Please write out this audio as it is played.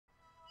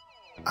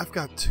I've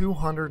got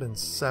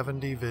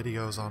 270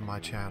 videos on my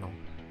channel.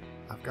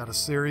 I've got a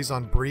series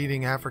on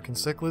breeding African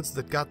cichlids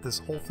that got this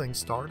whole thing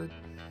started,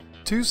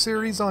 2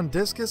 series on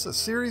discus, a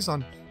series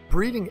on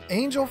breeding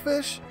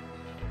angelfish,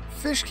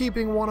 Fish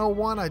Keeping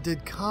 101, I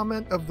did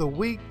Comment of the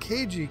Week,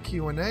 KG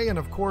Q&A, and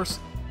of course,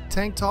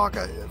 Tank Talk.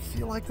 I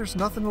feel like there's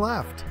nothing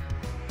left.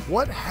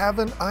 What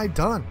haven't I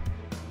done?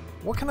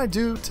 What can I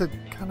do to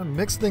kind of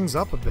mix things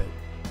up a bit?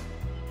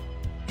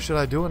 Should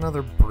I do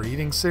another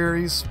breeding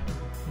series?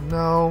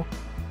 No.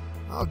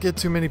 I'll get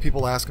too many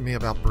people asking me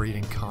about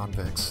breeding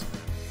convicts.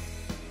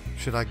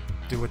 Should I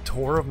do a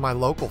tour of my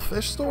local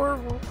fish store?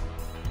 Well,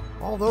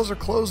 all those are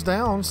closed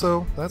down,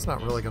 so that's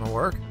not really going to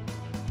work.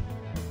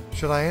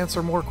 Should I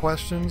answer more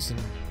questions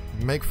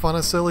and make fun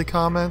of silly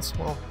comments?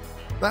 Well,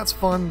 that's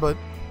fun, but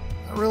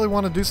I really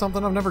want to do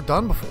something I've never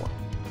done before.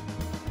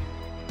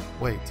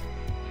 Wait.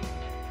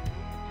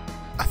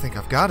 I think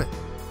I've got it.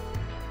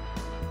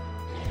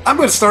 I'm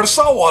going to start a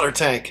saltwater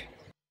tank.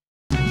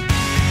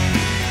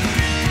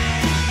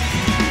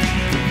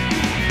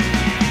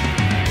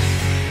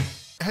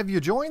 Have you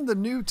joined the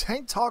new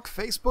Tank Talk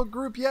Facebook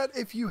group yet?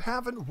 If you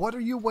haven't, what are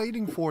you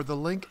waiting for? The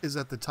link is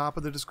at the top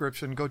of the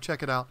description. Go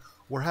check it out.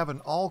 We're having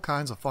all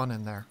kinds of fun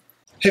in there.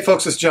 Hey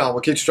folks, it's John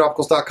with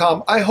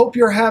KGTropicals.com. I hope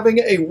you're having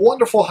a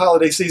wonderful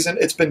holiday season.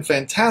 It's been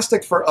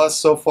fantastic for us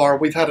so far.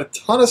 We've had a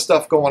ton of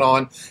stuff going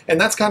on, and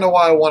that's kind of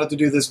why I wanted to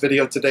do this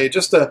video today.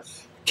 Just a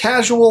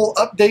casual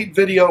update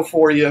video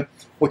for you.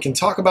 We can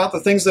talk about the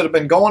things that have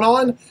been going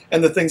on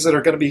and the things that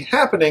are going to be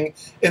happening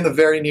in the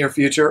very near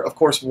future. Of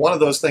course, one of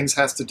those things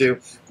has to do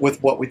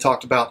with what we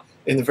talked about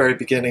in the very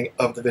beginning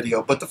of the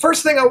video. But the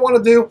first thing I want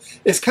to do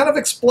is kind of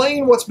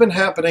explain what's been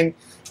happening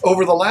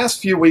over the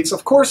last few weeks.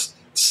 Of course,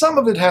 some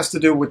of it has to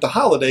do with the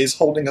holidays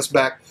holding us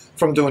back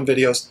from doing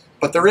videos,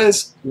 but there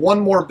is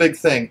one more big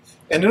thing.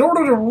 And in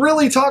order to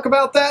really talk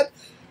about that,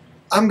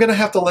 I'm going to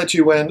have to let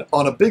you in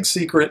on a big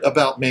secret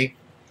about me.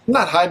 I'm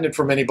not hiding it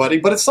from anybody,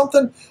 but it's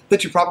something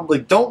that you probably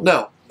don't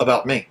know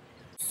about me.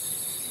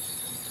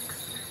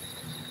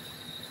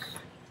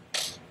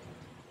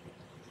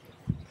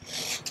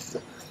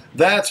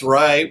 That's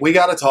right, we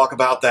got to talk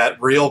about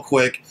that real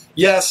quick.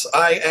 Yes,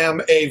 I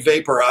am a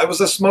vapor. I was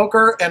a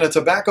smoker and a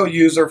tobacco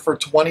user for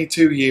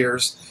 22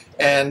 years,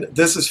 and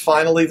this is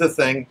finally the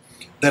thing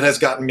that has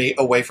gotten me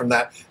away from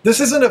that. This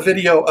isn't a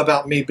video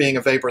about me being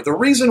a vapor. The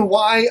reason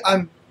why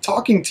I'm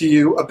talking to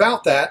you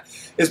about that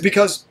is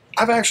because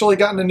I've actually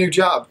gotten a new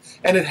job,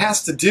 and it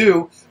has to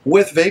do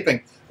with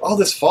vaping. All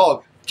this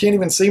fog. Can't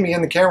even see me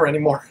in the camera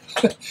anymore.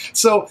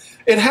 So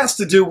it has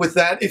to do with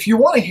that. If you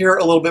want to hear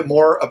a little bit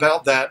more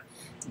about that,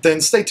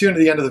 then stay tuned to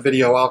the end of the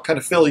video. I'll kind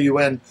of fill you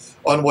in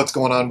on what's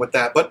going on with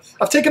that. But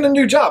I've taken a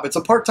new job. It's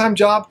a part-time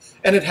job,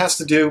 and it has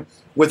to do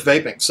with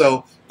vaping.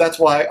 So that's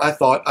why I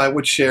thought I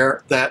would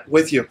share that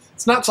with you.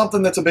 It's not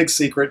something that's a big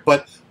secret,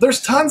 but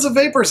there's tons of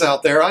vapors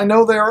out there. I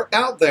know they're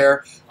out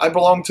there. I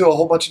belong to a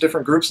whole bunch of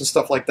different groups and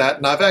stuff like that,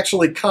 and I've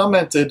actually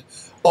commented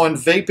on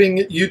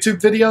vaping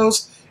YouTube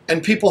videos,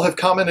 and people have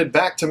commented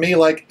back to me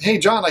like, hey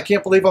John, I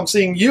can't believe I'm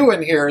seeing you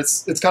in here.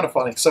 It's kind of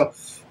funny. So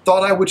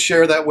thought I would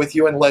share that with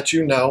you and let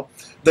you know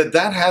that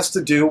that has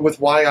to do with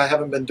why I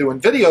haven't been doing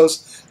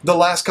videos the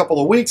last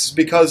couple of weeks,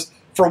 because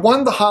for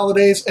one, the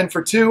holidays, and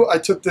for two, I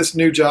took this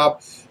new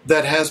job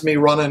that has me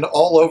running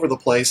all over the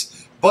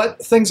place.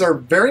 But things are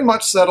very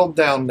much settled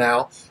down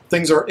now.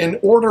 Things are in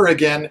order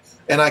again,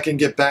 and I can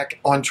get back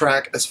on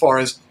track as far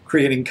as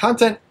creating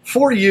content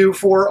for you,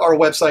 for our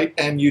website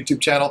and YouTube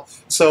channel.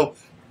 So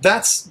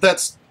that's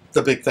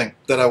the big thing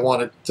that I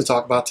wanted to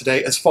talk about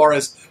today as far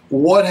as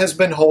what has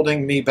been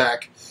holding me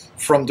back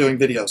from doing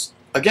videos.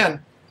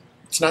 Again,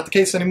 it's not the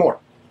case anymore.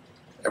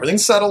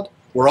 Everything's settled.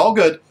 We're all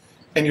good.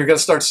 And you're going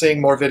to start seeing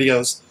more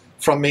videos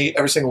from me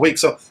every single week.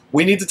 So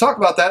we need to talk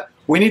about that.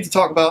 We need to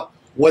talk about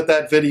what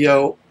that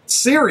video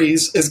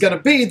series is going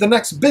to be, the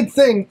next big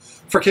thing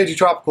for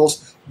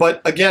KGTropicals.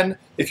 But again,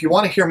 if you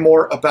want to hear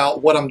more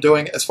about what I'm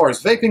doing as far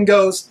as vaping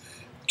goes,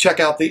 check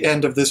out the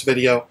end of this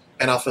video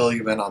and I'll fill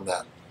you in on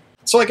that.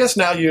 So I guess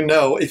now you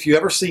know, if you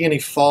ever see any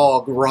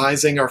fog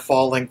rising or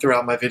falling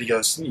throughout my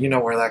videos, you know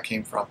where that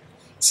came from.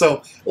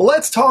 So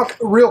let's talk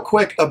real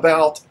quick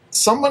about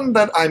someone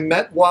that I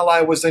met while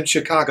I was in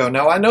Chicago.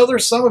 Now, I know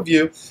there's some of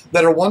you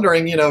that are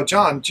wondering, you know,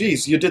 John,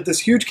 geez, you did this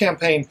huge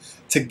campaign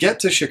to get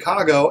to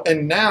Chicago,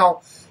 and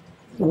now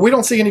we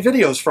don't see any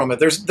videos from it.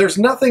 There's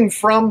nothing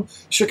from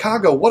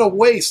Chicago. What a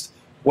waste.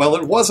 Well,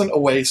 it wasn't a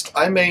waste.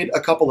 I made a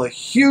couple of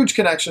huge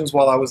connections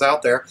while I was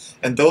out there,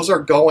 and those are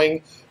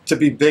going to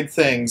be big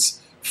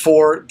things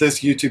for this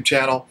YouTube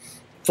channel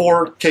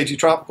for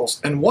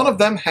KGTropicals. And one of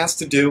them has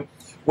to do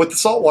with the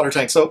saltwater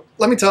tank. So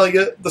let me tell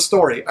you the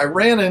story. I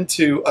ran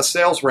into a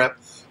sales rep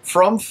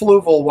from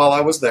Fluval while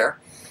I was there,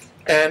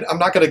 and I'm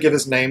not going to give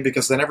his name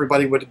because then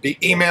everybody would be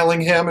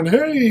emailing him and,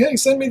 hey,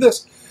 send me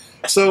this.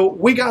 So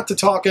we got to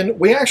talking.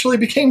 We actually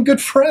became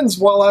good friends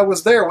while I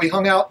was there. We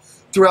hung out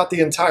throughout the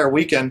entire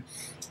weekend,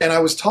 and I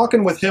was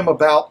talking with him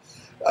about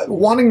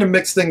wanting to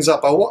mix things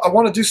up. I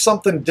want to do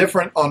something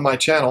different on my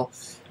channel,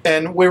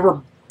 and we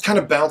were kind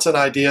of bouncing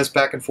ideas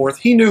back and forth.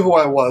 He knew who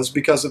I was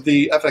because of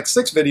the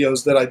FX6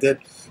 videos that I did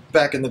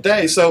back in the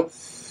day. So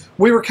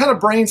we were kind of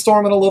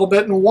brainstorming a little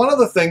bit, and one of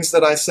the things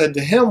that I said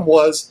to him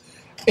was,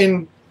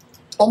 in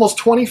almost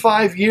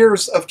 25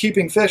 years of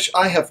keeping fish,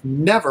 I have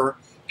never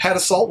had a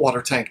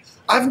saltwater tank.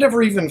 I've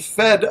never even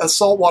fed a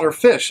saltwater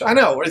fish. I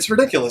know, it's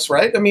ridiculous,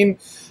 right? I mean,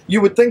 you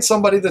would think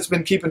somebody that's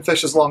been keeping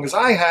fish as long as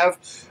I have,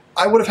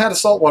 I would have had a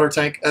saltwater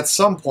tank at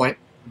some point,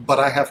 but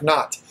I have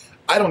not.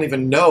 I don't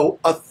even know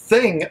a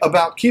thing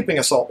about keeping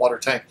a saltwater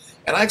tank.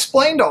 And I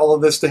explained all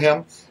of this to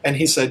him, and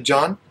he said,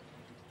 John,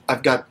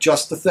 I've got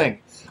just the thing.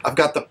 I've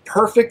got the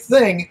perfect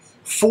thing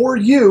for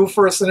you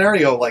for a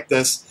scenario like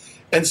this.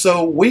 And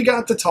so we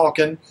got to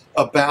talking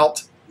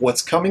about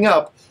what's coming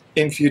up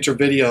in future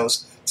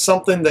videos.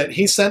 Something that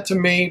he sent to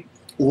me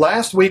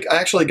last week. I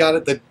actually got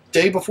it the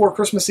day before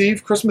Christmas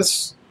Eve,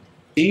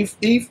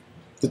 the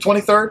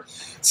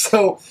 23rd.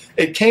 So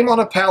it came on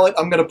a pallet.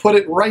 I'm going to put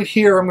it right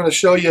here. I'm going to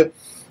show you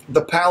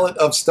the pallet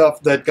of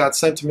stuff that got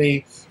sent to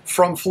me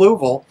from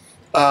Fluval.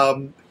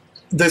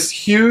 This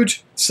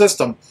huge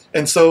system.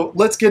 And so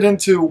let's get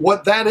into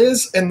what that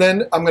is, and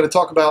then I'm going to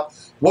talk about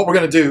what we're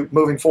going to do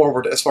moving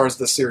forward as far as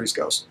this series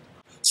goes.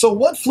 So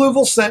what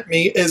Fluval sent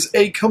me is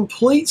a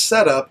complete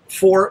setup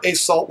for a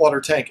saltwater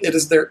tank. It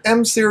is their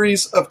M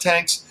series of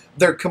tanks.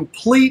 They're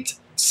complete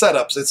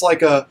setups. It's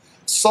like a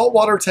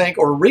saltwater tank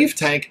or reef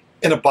tank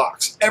in a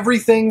box.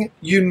 Everything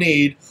you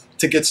need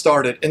to get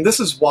started. And this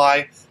is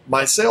why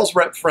my sales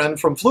rep friend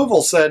from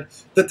Fluval said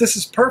that this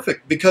is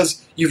perfect,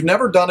 because you've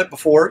never done it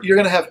before. You're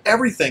going to have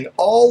everything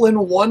all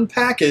in one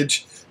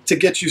package to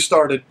get you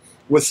started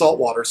with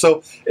saltwater.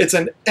 So it's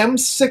an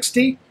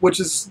M60, which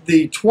is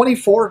the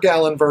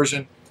 24-gallon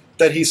version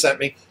that he sent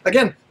me.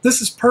 Again, this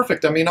is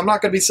perfect. I mean, I'm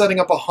not going to be setting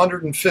up a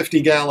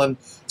 150-gallon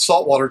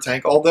saltwater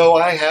tank, although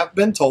I have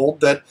been told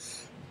that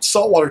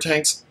saltwater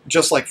tanks,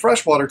 just like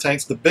freshwater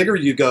tanks, the bigger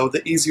you go,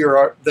 the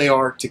easier they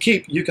are to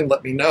keep. You can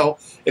let me know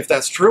if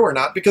that's true or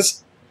not,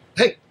 because,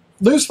 hey,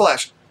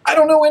 newsflash, I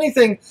don't know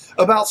anything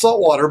about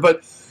saltwater,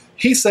 but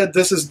he said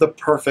this is the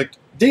perfect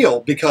deal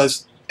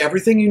because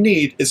everything you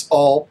need is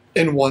all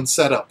in one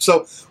setup.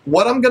 So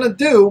what I'm going to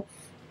do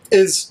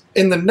is,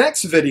 in the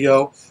next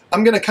video,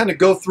 I'm going to kind of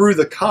go through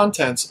the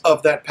contents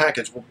of that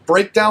package. We'll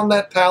break down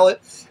that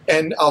pallet,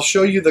 and I'll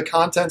show you the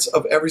contents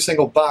of every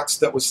single box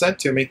that was sent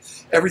to me,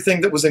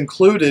 everything that was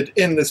included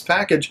in this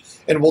package,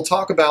 and we'll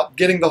talk about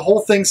getting the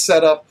whole thing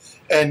set up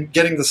and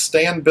getting the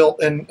stand built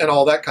and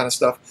all that kind of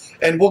stuff.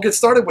 And we'll get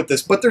started with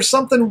this. But there's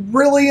something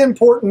really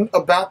important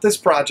about this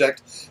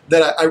project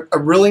that I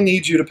really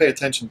need you to pay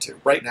attention to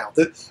right now.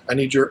 I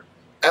need your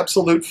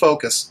absolute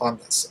focus on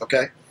this,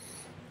 okay?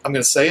 I'm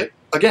going to say it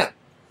again.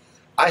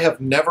 I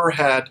have never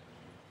had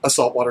a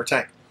saltwater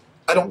tank.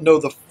 I don't know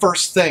the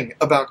first thing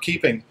about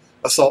keeping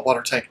a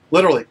saltwater tank.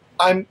 Literally,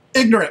 I'm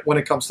ignorant when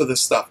it comes to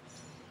this stuff.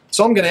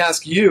 So I'm going to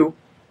ask you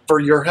for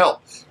your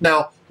help.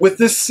 Now, with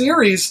this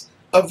series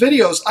of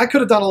videos, I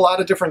could have done a lot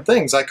of different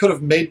things. I could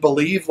have made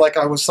believe like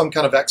I was some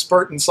kind of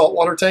expert in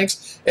saltwater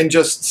tanks and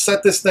just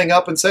set this thing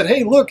up and said,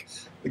 hey, look,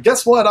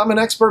 guess what? I'm an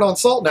expert on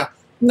salt now.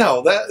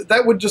 No,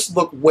 that would just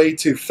look way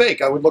too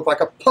fake. I would look like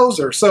a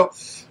poser. So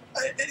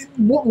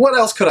what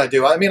else could I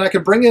do? I mean, I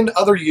could bring in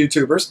other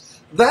YouTubers.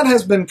 That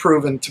has been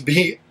proven to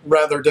be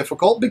rather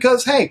difficult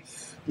because, hey,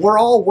 we're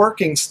all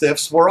working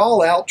stiffs. We're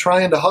all out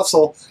trying to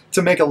hustle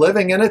to make a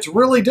living, and it's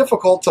really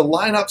difficult to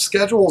line up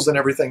schedules and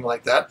everything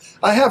like that.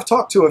 I have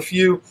talked to a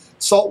few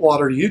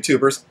saltwater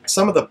YouTubers,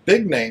 some of the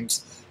big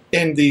names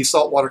in the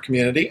saltwater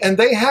community, and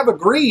they have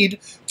agreed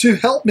to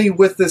help me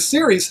with this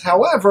series.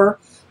 However,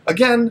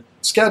 again,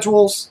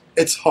 schedules,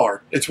 it's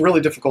hard. It's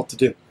really difficult to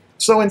do.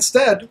 So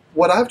instead,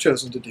 what I've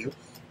chosen to do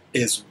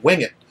is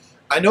wing it.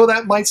 I know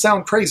that might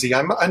sound crazy.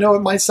 I know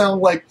it might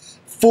sound like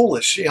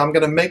foolish. I'm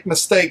going to make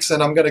mistakes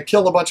and I'm going to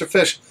kill a bunch of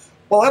fish.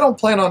 Well, I don't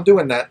plan on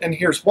doing that, and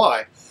here's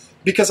why.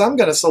 Because I'm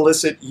going to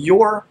solicit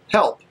your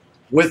help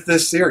with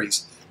this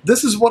series.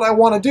 This is what I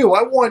want to do.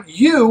 I want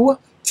you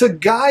to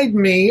guide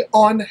me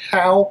on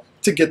how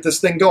to get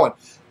this thing going.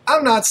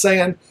 I'm not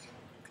saying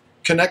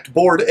connect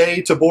board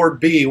A to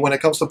board B when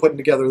it comes to putting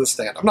together the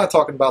stand. I'm not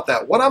talking about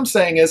that. What I'm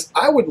saying is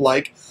I would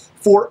like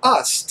for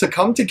us to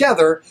come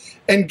together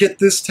and get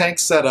this tank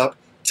set up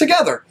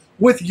together.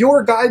 With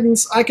your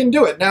guidance, I can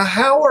do it. Now,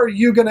 how are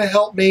you going to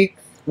help me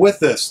with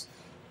this?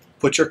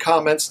 Put your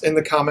comments in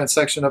the comment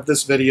section of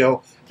this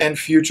video and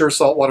future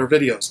saltwater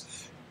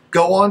videos.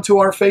 Go on to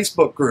our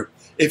Facebook group.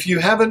 If you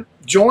haven't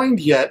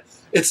joined yet,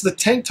 it's the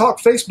Tank Talk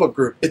Facebook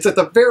group. It's at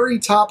the very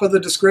top of the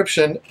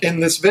description in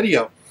this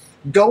video.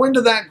 Go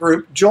into that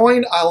group,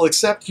 join. I'll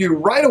accept you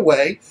right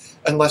away,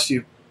 unless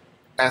you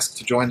ask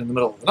to join in the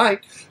middle of the night,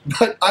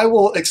 but I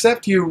will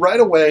accept you right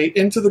away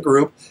into the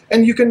group,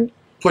 and you can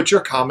put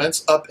your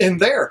comments up in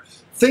there.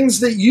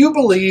 Things that you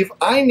believe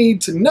I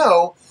need to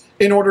know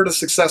in order to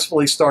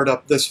successfully start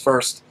up this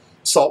first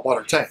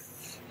saltwater tank.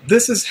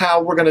 This is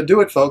how we're going to do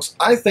it, folks.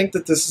 I think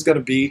that this is going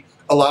to be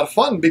a lot of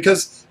fun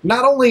because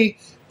not only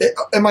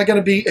am I going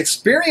to be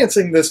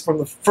experiencing this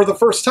for the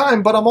first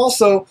time, but I'm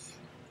also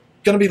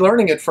going to be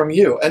learning it from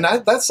you. And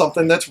that's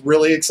something that's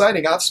really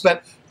exciting. I've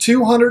spent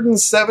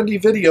 270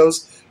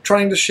 videos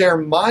trying to share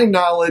my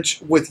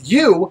knowledge with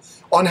you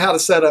on how to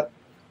set up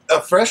a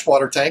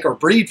freshwater tank or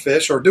breed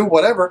fish or do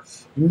whatever.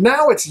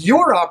 Now it's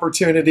your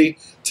opportunity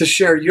to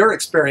share your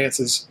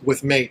experiences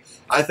with me.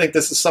 I think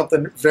this is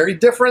something very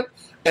different,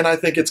 and I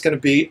think it's going to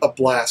be a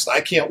blast.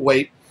 I can't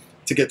wait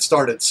to get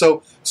started.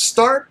 So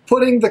start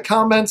putting the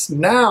comments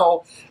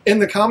now in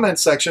the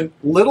comments section,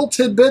 little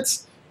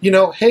tidbits, you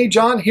know, hey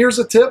John, here's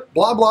a tip,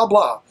 blah, blah,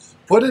 blah.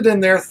 Put it in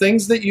there,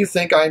 things that you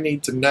think I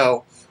need to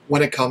know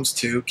when it comes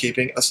to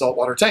keeping a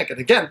saltwater tank. And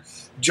again,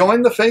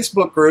 join the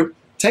Facebook group,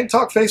 Tank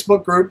Talk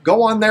Facebook group,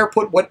 go on there,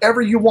 put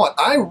whatever you want.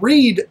 I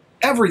read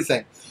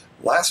everything.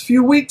 Last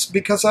few weeks,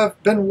 because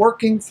I've been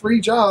working 3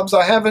 jobs,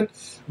 I haven't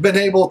been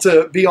able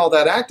to be all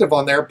that active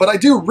on there, but I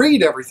do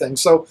read everything.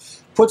 So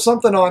put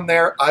something on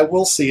there, I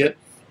will see it,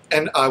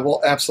 and I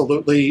will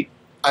absolutely,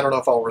 I don't know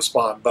if I'll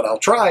respond, but I'll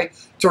try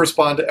to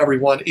respond to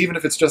everyone, even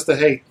if it's just a,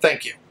 hey,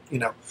 thank you, you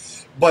know.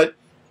 But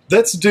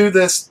let's do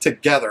this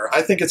together.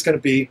 I think it's going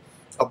to be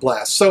a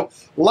blast. So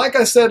like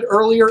I said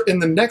earlier, in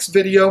the next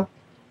video,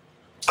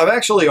 I've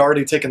actually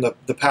already taken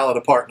the pallet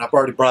apart, and I've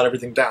already brought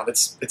everything down.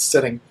 It's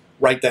sitting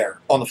right there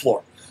on the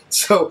floor.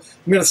 So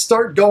I'm going to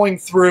start going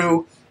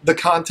through the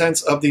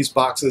contents of these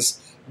boxes,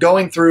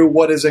 going through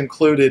what is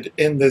included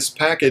in this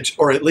package,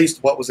 or at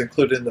least what was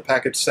included in the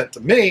package sent to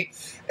me,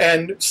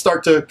 and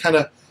start to kind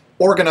of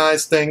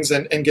organize things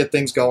and get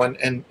things going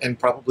and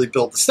probably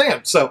build the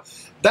stand. So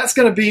that's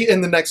going to be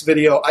in the next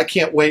video. I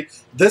can't wait.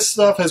 This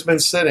stuff has been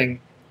sitting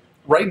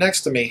right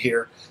next to me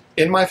here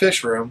in my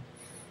fish room,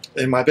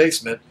 in my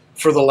basement,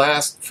 for the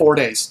last 4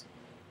 days,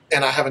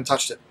 and I haven't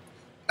touched it.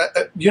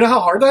 You know how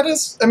hard that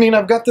is? I mean,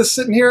 I've got this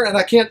sitting here and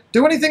I can't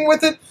do anything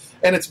with it,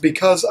 and it's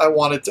because I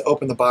wanted to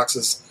open the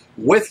boxes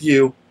with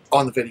you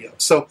on the video.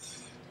 So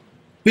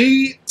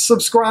be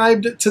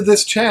subscribed to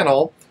this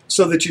channel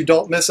so that you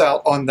don't miss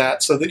out on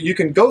that, so that you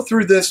can go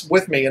through this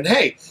with me. And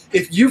hey,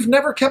 if you've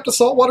never kept a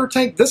saltwater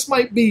tank, this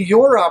might be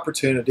your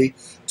opportunity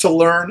to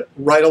learn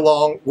right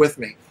along with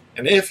me.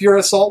 And if you're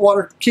a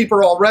saltwater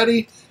keeper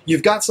already,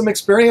 you've got some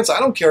experience, I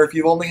don't care if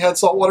you've only had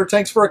saltwater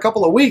tanks for a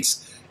couple of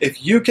weeks.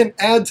 If you can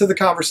add to the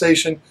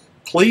conversation,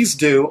 please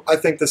do. I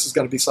think this is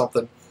going to be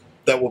something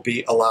that will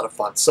be a lot of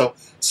fun. So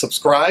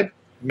subscribe,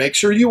 make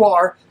sure you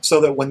are,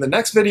 so that when the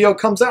next video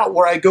comes out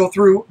where I go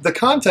through the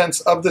contents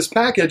of this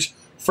package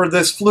for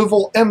this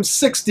Fluval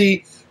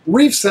M60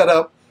 reef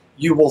setup,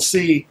 you will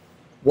see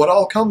what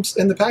all comes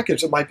in the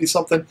package. It might be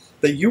something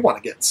that you want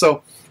to get.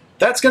 So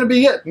that's going to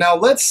be it. Now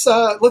let's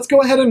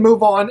go ahead and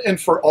move on. And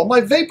for all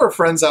my vapor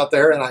friends out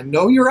there, and I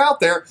know you're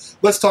out there,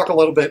 let's talk a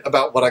little bit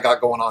about what I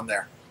got going on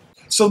there.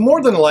 So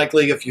more than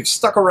likely, if you've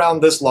stuck around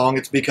this long,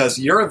 it's because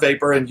you're a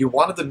vapor and you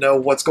wanted to know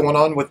what's going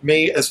on with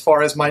me as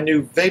far as my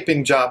new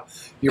vaping job.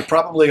 You're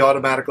probably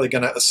automatically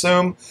going to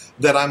assume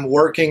that I'm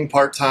working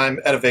part-time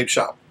at a vape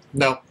shop.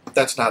 No,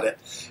 that's not it.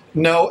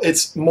 No,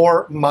 it's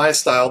more my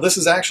style. This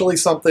is actually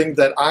something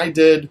that I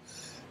did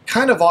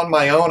kind of on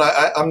my own.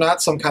 I'm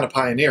not some kind of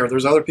pioneer.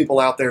 There's other people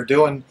out there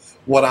doing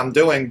what I'm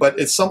doing, but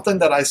it's something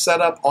that I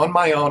set up on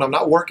my own. I'm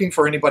not working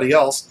for anybody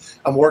else.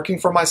 I'm working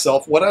for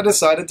myself. What I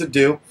decided to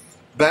do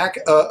back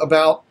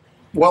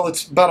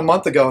it's about a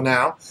month ago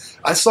now,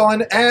 I saw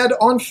an ad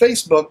on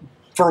Facebook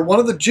for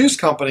one of the juice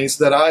companies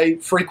that I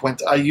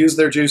frequent. I use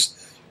their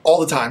juice all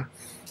the time.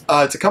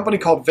 It's a company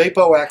called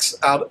VapoX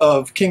out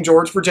of King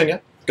George,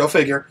 Virginia. Go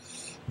figure.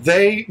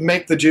 They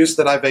make the juice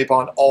that I vape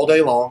on all day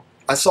long.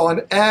 I saw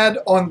an ad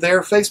on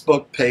their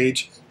Facebook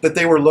page that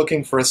they were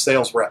looking for a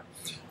sales rep.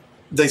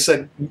 They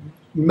said,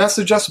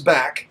 message us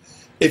back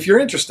if you're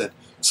interested.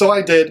 So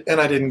I did, and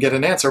I didn't get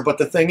an answer. But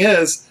the thing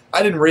is,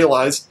 I didn't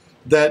realize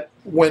that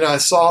when I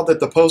saw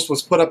that the post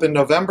was put up in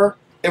November,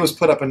 it was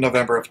put up in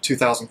November of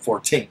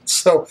 2014.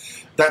 So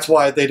that's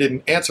why they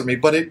didn't answer me.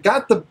 But it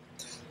got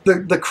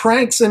the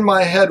cranks in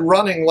my head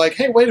running like,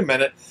 hey, wait a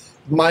minute.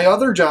 My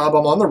other job,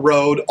 I'm on the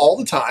road all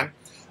the time,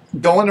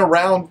 going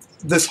around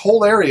this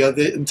whole area,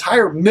 the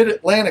entire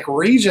mid-Atlantic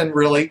region,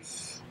 really,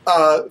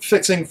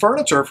 fixing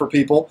furniture for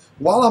people.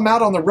 While I'm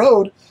out on the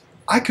road,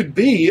 I could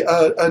be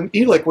an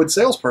e-liquid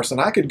salesperson.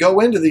 I could go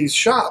into these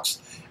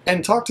shops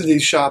and talk to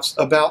these shops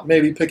about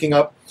maybe picking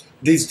up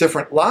these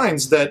different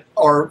lines that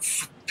are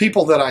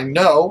people that I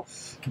know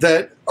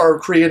that are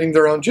creating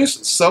their own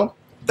juices. So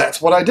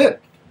that's what I did.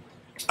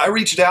 I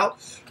reached out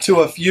to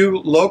a few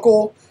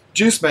local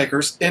juice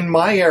makers in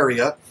my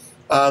area.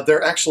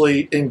 They're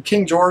actually in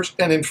King George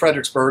and in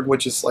Fredericksburg,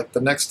 which is like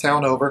the next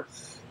town over.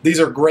 These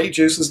are great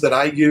juices that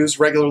I use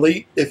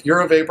regularly. If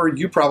you're a vapor,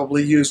 you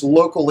probably use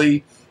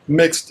locally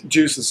mixed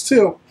juices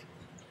too.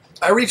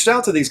 I reached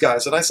out to these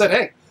guys and I said,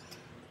 hey,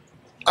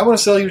 I want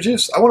to sell your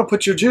juice. I want to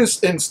put your juice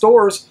in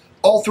stores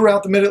all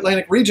throughout the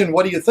Mid-Atlantic region.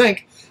 What do you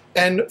think?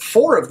 And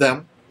 4 of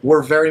them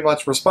were very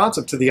much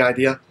responsive to the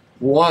idea.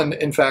 One,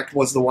 in fact,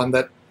 was the one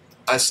that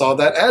I saw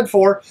that ad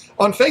for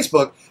on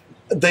Facebook.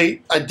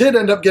 I did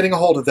end up getting a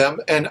hold of them,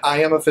 and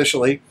I am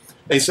officially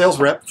a sales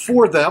rep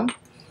for them.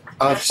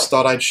 I just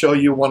thought I'd show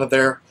you one of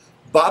their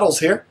bottles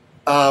here.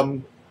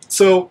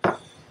 So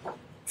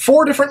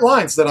 4 different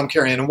lines that I'm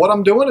carrying. And what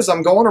I'm doing is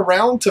I'm going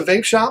around to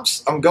vape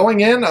shops. I'm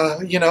going in,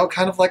 you know,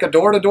 kind of like a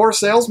door-to-door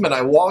salesman.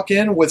 I walk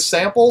in with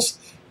samples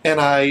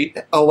and I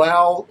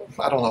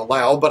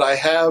but I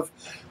have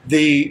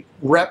the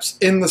reps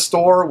in the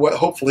store.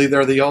 Hopefully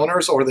they're the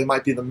owners or they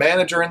might be the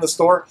manager in the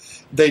store.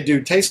 They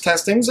do taste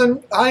testings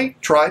and I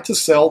try to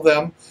sell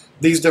them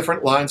these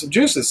different lines of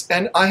juices.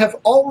 And I have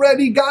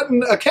already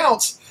gotten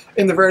accounts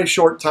in the very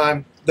short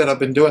time that I've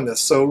been doing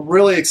this. So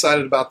really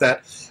excited about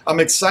that. I'm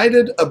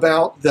excited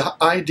about the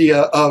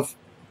idea of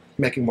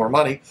making more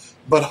money,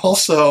 but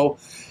also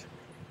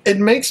it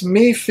makes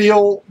me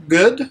feel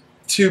good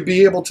to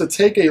be able to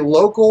take a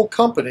local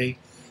company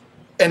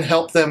and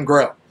help them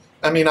grow.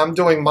 I mean, I'm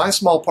doing my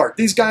small part.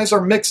 These guys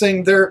are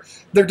mixing, they're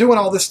doing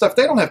all this stuff.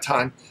 They don't have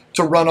time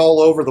to run all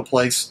over the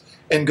place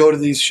and go to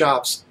these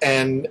shops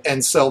and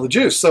sell the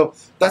juice. So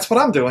that's what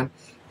I'm doing.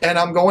 And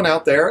I'm going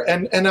out there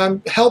and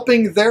I'm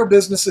helping their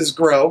businesses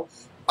grow.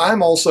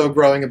 I'm also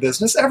growing a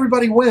business.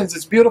 Everybody wins.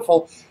 It's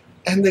beautiful.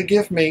 And they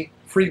give me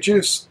free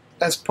juice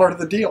as part of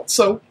the deal.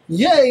 So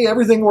yay,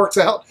 everything works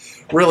out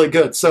really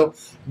good. So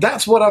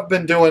that's what I've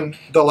been doing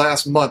the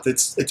last month.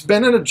 It's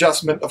been an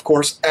adjustment, of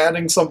course,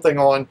 adding something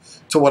on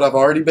to what I've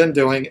already been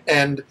doing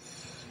and,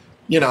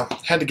 you know,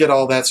 had to get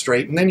all that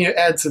straight. And then you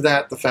add to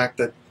that the fact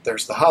that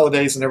there's the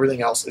holidays and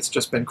everything else. It's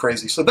just been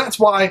crazy. So that's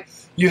why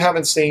you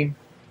haven't seen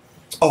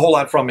a whole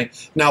lot from me.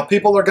 Now,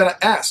 people are going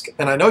to ask,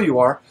 and I know you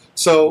are.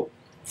 So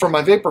for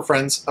my vapor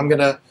friends, I'm going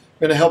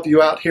to help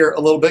you out here a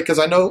little bit because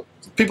I know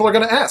people are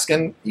going to ask.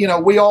 And, you know,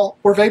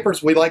 we're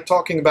vapors. We like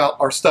talking about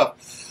our stuff.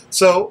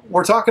 So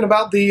we're talking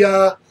about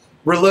the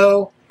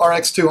Relo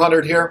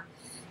RX200 here,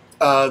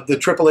 the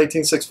Triple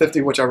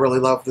 18650, which I really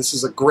love. This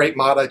is a great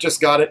mod. I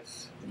just got it.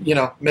 You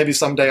know, maybe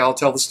someday I'll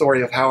tell the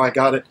story of how I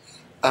got it.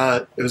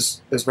 It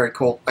was very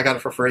cool. I got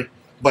it for free.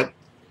 But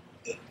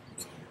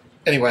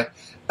anyway,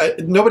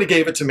 nobody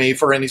gave it to me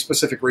for any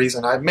specific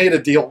reason. I made a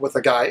deal with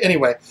a guy.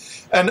 Anyway,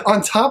 and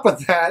on top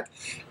of that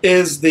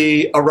is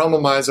the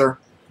Aromomizer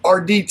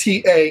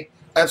RDTA,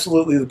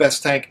 absolutely the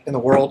best tank in the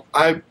world.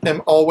 I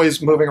am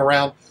always moving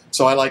around,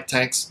 so I like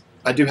tanks.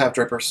 I do have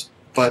drippers,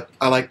 but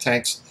I like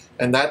tanks.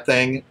 And that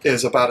thing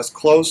is about as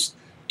close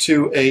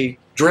to a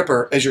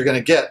dripper as you're going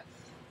to get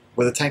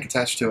with a tank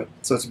attached to it.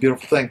 So it's a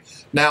beautiful thing.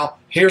 Now,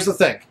 here's the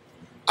thing.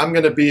 I'm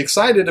going to be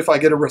excited if I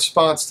get a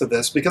response to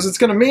this because it's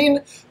going to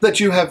mean that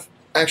you have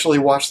actually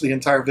watched the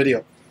entire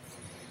video.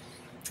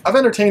 I've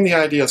entertained the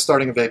idea of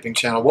starting a vaping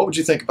channel. What would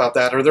you think about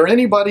that?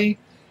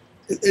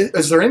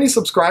 Is there any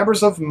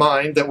subscribers of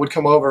mine that would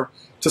come over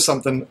to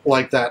something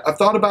like that? I've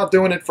thought about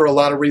doing it for a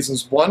lot of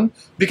reasons. One,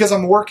 because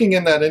I'm working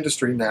in that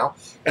industry now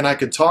and I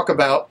could talk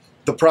about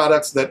the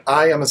products that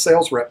I am a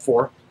sales rep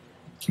for.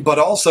 But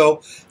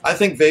also, I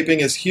think vaping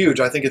is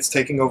huge. I think it's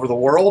taking over the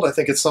world. I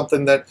think it's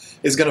something that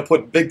is going to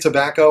put big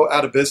tobacco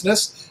out of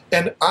business.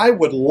 And I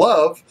would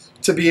love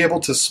to be able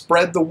to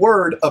spread the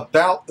word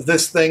about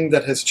this thing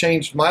that has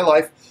changed my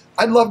life.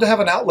 I'd love to have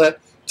an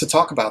outlet to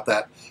talk about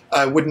that.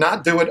 I would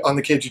not do it on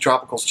the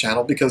KGTropicals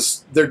channel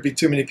because there'd be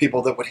too many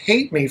people that would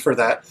hate me for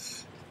that.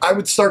 I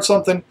would start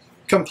something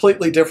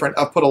completely different.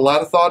 I've put a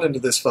lot of thought into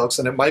this, folks,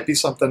 and it might be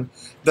something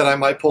that I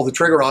might pull the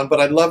trigger on, but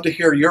I'd love to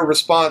hear your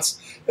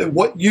response,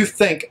 what you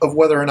think of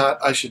whether or not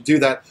I should do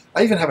that.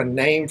 I even have a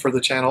name for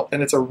the channel,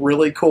 and it's a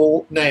really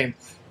cool name,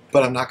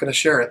 but I'm not going to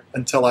share it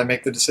until I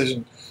make the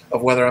decision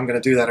of whether I'm going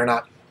to do that or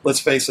not. Let's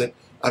face it,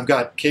 I've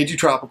got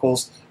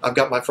KGTropicals, I've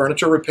got my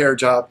furniture repair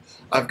job,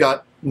 I've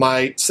got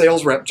my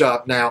sales rep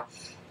job now,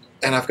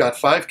 and I've got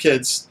 5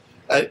 kids.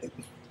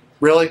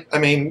 Really? I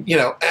mean, you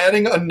know,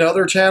 adding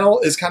another channel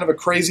is kind of a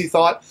crazy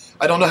thought.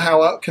 I don't know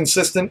how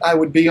consistent I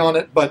would be on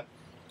it, but,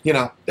 you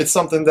know, it's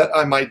something that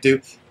I might do.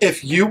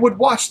 If you would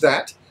watch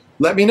that,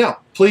 let me know.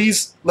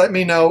 Please let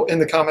me know in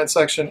the comment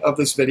section of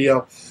this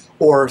video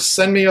or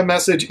send me a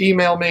message,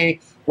 email me,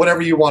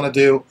 whatever you want to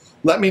do.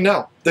 Let me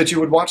know that you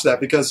would watch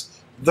that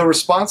because the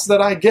response that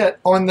I get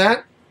on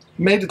that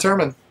may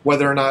determine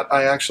whether or not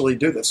I actually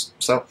do this.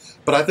 So,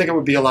 but I think it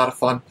would be a lot of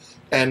fun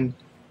and,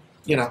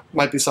 you know,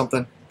 might be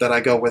something that I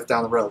go with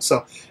down the road.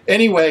 So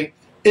anyway,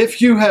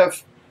 if you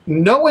have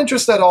no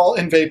interest at all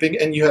in vaping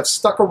and you have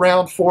stuck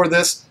around for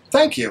this,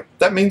 thank you.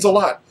 That means a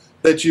lot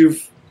that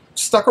you've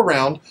stuck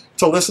around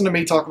to listen to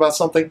me talk about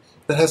something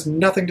that has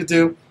nothing to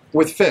do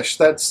with fish.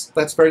 That's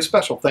very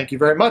special. Thank you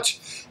very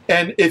much.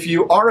 And if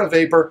you are a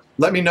vapor,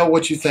 let me know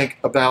what you think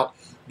about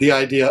the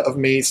idea of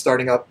me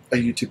starting up a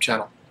YouTube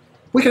channel.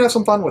 We could have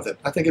some fun with it.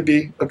 I think it'd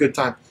be a good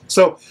time.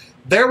 So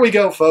there we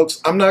go,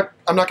 folks. I'm not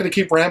going to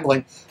keep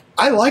rambling.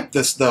 I like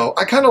this, though.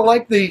 I kind of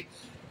like the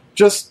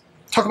just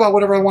talk about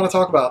whatever I want to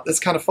talk about. It's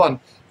kind of fun.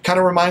 Kind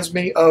of reminds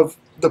me of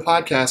the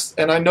podcast.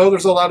 And I know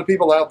there's a lot of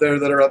people out there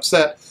that are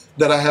upset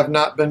that I have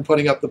not been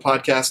putting up the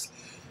podcast.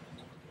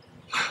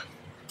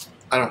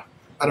 I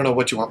don't know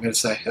what you want me to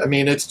say. I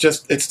mean, it's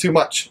too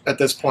much at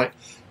this point.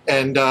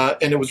 And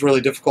it was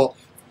really difficult.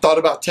 Thought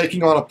about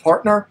taking on a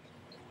partner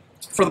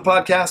for the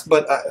podcast,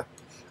 but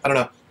I don't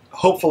know.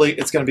 Hopefully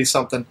it's going to be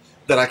something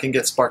that I can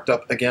get sparked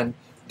up again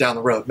down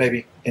the road,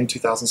 maybe in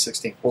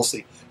 2016. We'll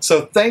see.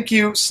 So thank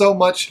you so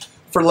much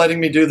for letting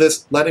me do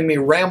this, letting me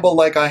ramble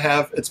like I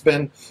have. It's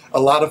been a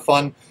lot of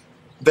fun.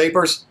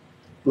 Vapors,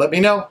 let me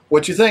know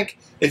what you think.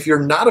 If you're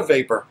not a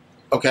vapor,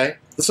 okay,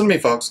 listen to me,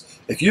 folks.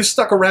 If you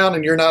stuck around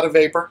and you're not a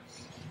vapor,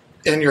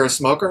 and you're a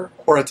smoker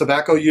or a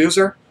tobacco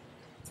user,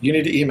 you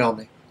need to email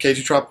me,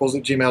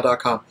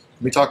 KGTropicals@gmail.com.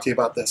 Let me talk to you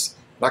about this.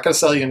 I'm not going to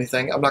sell you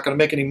anything. I'm not going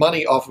to make any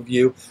money off of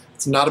you.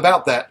 It's not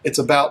about that. It's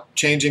about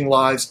changing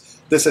lives.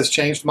 This has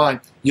changed mine.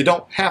 You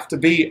don't have to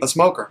be a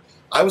smoker.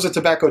 I was a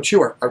tobacco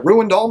chewer. I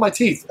ruined all my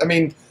teeth. I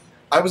mean,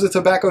 I was a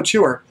tobacco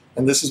chewer,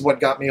 and this is what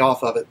got me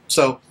off of it.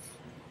 So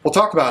we'll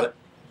talk about it,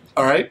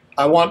 all right?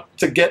 I want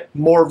to get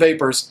more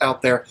vapors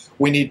out there.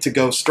 We need to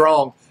go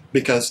strong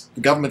because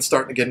the government's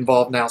starting to get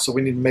involved now, so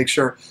we need to make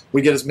sure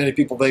we get as many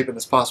people vaping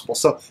as possible.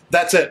 So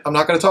that's it. I'm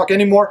not going to talk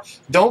anymore.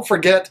 Don't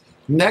forget,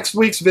 next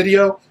week's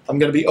video, I'm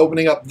going to be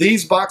opening up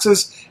these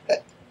boxes.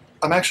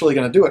 I'm actually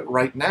going to do it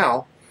right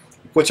now,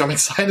 which I'm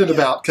excited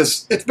about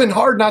because it's been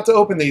hard not to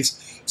open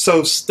these.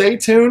 So stay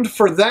tuned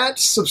for that.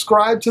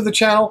 Subscribe to the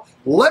channel.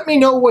 Let me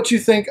know what you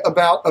think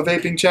about a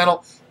vaping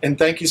channel. And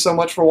thank you so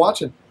much for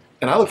watching.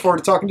 And I look forward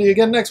to talking to you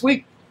again next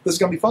week. This is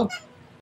going to be fun.